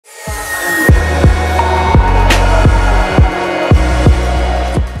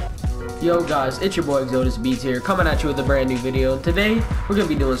Yo guys, it's your boy Exodus Beats here, coming at you with a brand new video. Today, we're gonna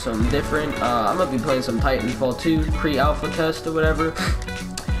be doing something different. I'm gonna be playing some Titanfall 2 pre-alpha test or whatever.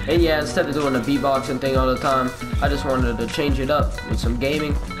 And yeah, instead of doing a beatboxing thing all the time, I just wanted to change it up with some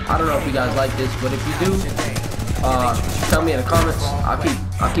gaming. I don't know if you guys like this, but if you do, tell me in the comments.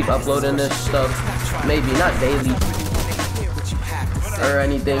 I'll keep uploading this stuff, maybe not daily or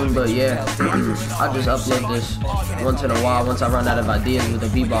anything, but yeah, I'll just upload this once in a while once I run out of ideas with the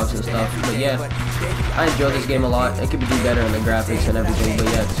beatbox and stuff. But yeah, I enjoy this game a lot. It could be better in the graphics and everything, but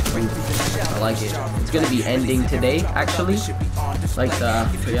yeah, it's cool. I like it. It's gonna be ending today, actually, like the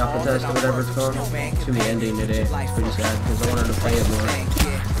pre-alpha test or whatever it's called. It's gonna be ending today. It's pretty sad because I wanted to play it more.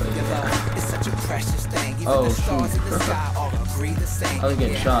 But yeah. Oh shoot. I was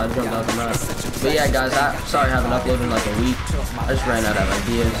getting shot. I jumped out the map. But yeah, guys, sorry I haven't uploaded in like a week. I just ran out of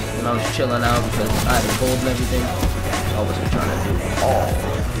ideas and I was chilling out because I had a cold and everything. I wasn't trying to do all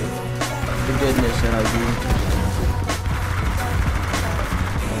the goodness that I do.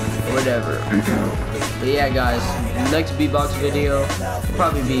 Whatever. But yeah, guys, next beatbox video will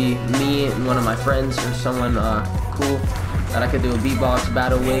probably be me and one of my friends or someone cool that I could do a beatbox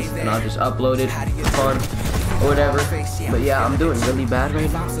battle with, and I'll just upload it for fun or whatever. But yeah, I'm doing really bad right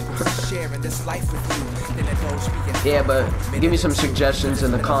now. Yeah, but give me some suggestions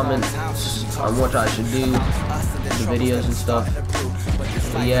in the comments on what I should do, the videos and stuff.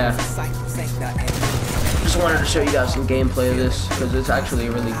 But yeah, just wanted to show you guys some gameplay of this because it's actually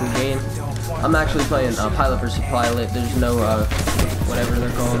a really cool game. I'm actually playing Pilot vs. Pilot. There's no whatever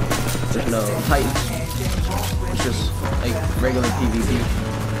they're called. There's no Titans. It's just like regular PvP.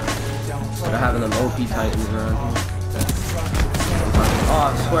 They're having them OP Titans around here.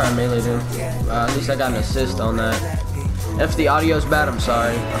 Oh, I swear I meleeed him. At least I got an assist on that. If the audio's bad, I'm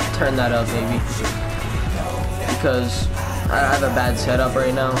sorry. I'll turn that up maybe. Because I have a bad setup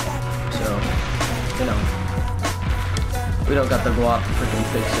right now. So, you know. We don't got the guap to freaking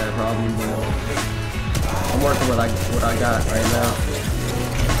fix that problem, but I'm working with what I got right now.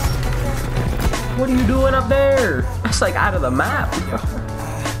 What are you doing up there? That's like out of the map.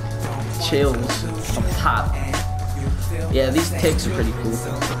 Chills up top. Yeah, these ticks are pretty cool.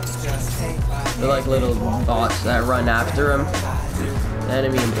 They're like little bots that run after him, the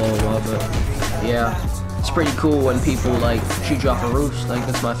enemy, and blow him up. But yeah, it's pretty cool when people like shoot you off a roof. Like,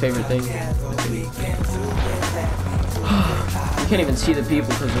 that's my favorite thing. You can't even see the people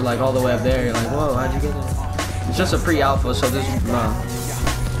because they're like all the way up there. You're like, whoa, how'd you get there? It's just a pre-alpha, so this is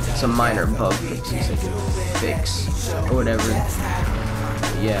some minor bug fixes they can fix or whatever.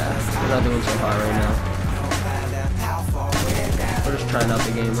 Yeah, we're not doing so hard right now. We're just trying out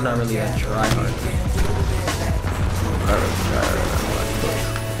the game. We're not really that try hard.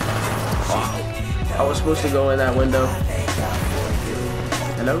 Oh, I was supposed to go in that window.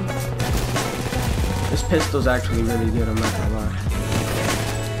 Hello? This pistol's actually really good, I'm not gonna lie.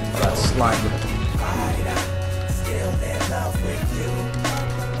 Oh, that slide with it.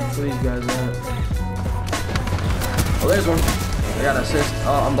 Where these guys at? Oh, there's one. I got an assist.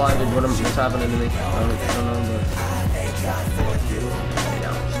 Oh, I'm blinded. What's happening to me? I don't know, but...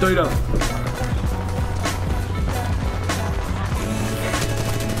 Stay down.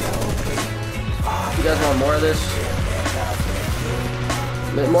 If you guys want more of this,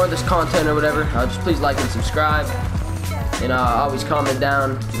 more of this content or whatever, just please like and subscribe, and always comment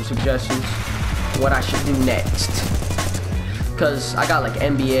down your suggestions what I should do next, because I got like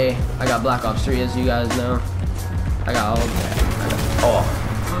NBA, I got Black Ops 3 as you guys know, I got all of that. Oh,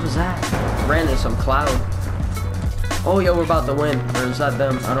 what was that? Ran into some cloud. Oh yo, we're about to win, or is that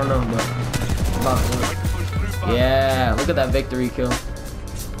them? I don't know, but we're about to win. Yeah, look at that victory kill.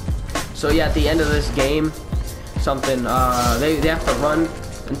 So yeah, at the end of this game, something they have to run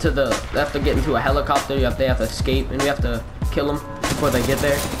into they have to get into a helicopter. They have to escape, and we have to kill them before they get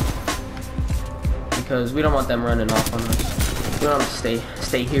there, because we don't want them running off on us. We want them to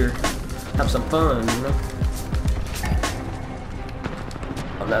stay here, have some fun, you know.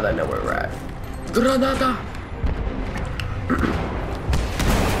 Oh, now that I know where we're at. Granada.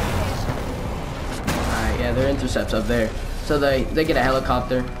 Alright, yeah, their intercept's up there. So they get a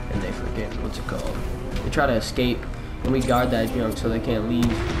helicopter and they freaking, what's it called? They try to escape, and we guard that junk so they can't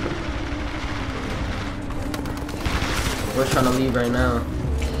leave. We're trying to leave right now.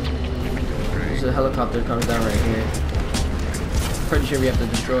 There's a helicopter comes down right here. Pretty sure we have to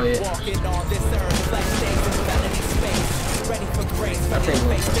destroy it. That thing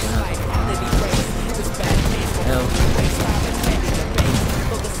looks like hell.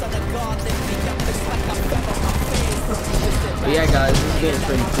 But yeah, guys, this game's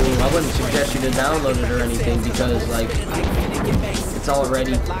pretty cool. I wouldn't suggest you to download it or anything because like it's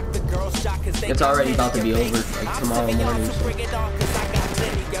already about to be over like tomorrow morning. So.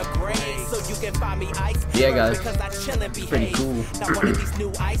 Yeah, guys, it's pretty cool.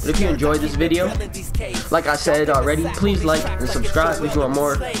 But if you enjoyed this video, like I said already, please like and subscribe if you want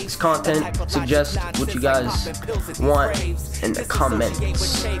more content. Suggest what you guys want in the comments.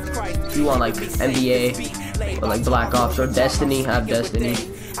 If you want like NBA or like Black Ops or Destiny, have Destiny.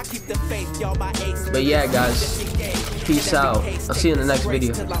 But yeah, guys, peace out. I'll see you in the next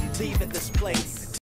video.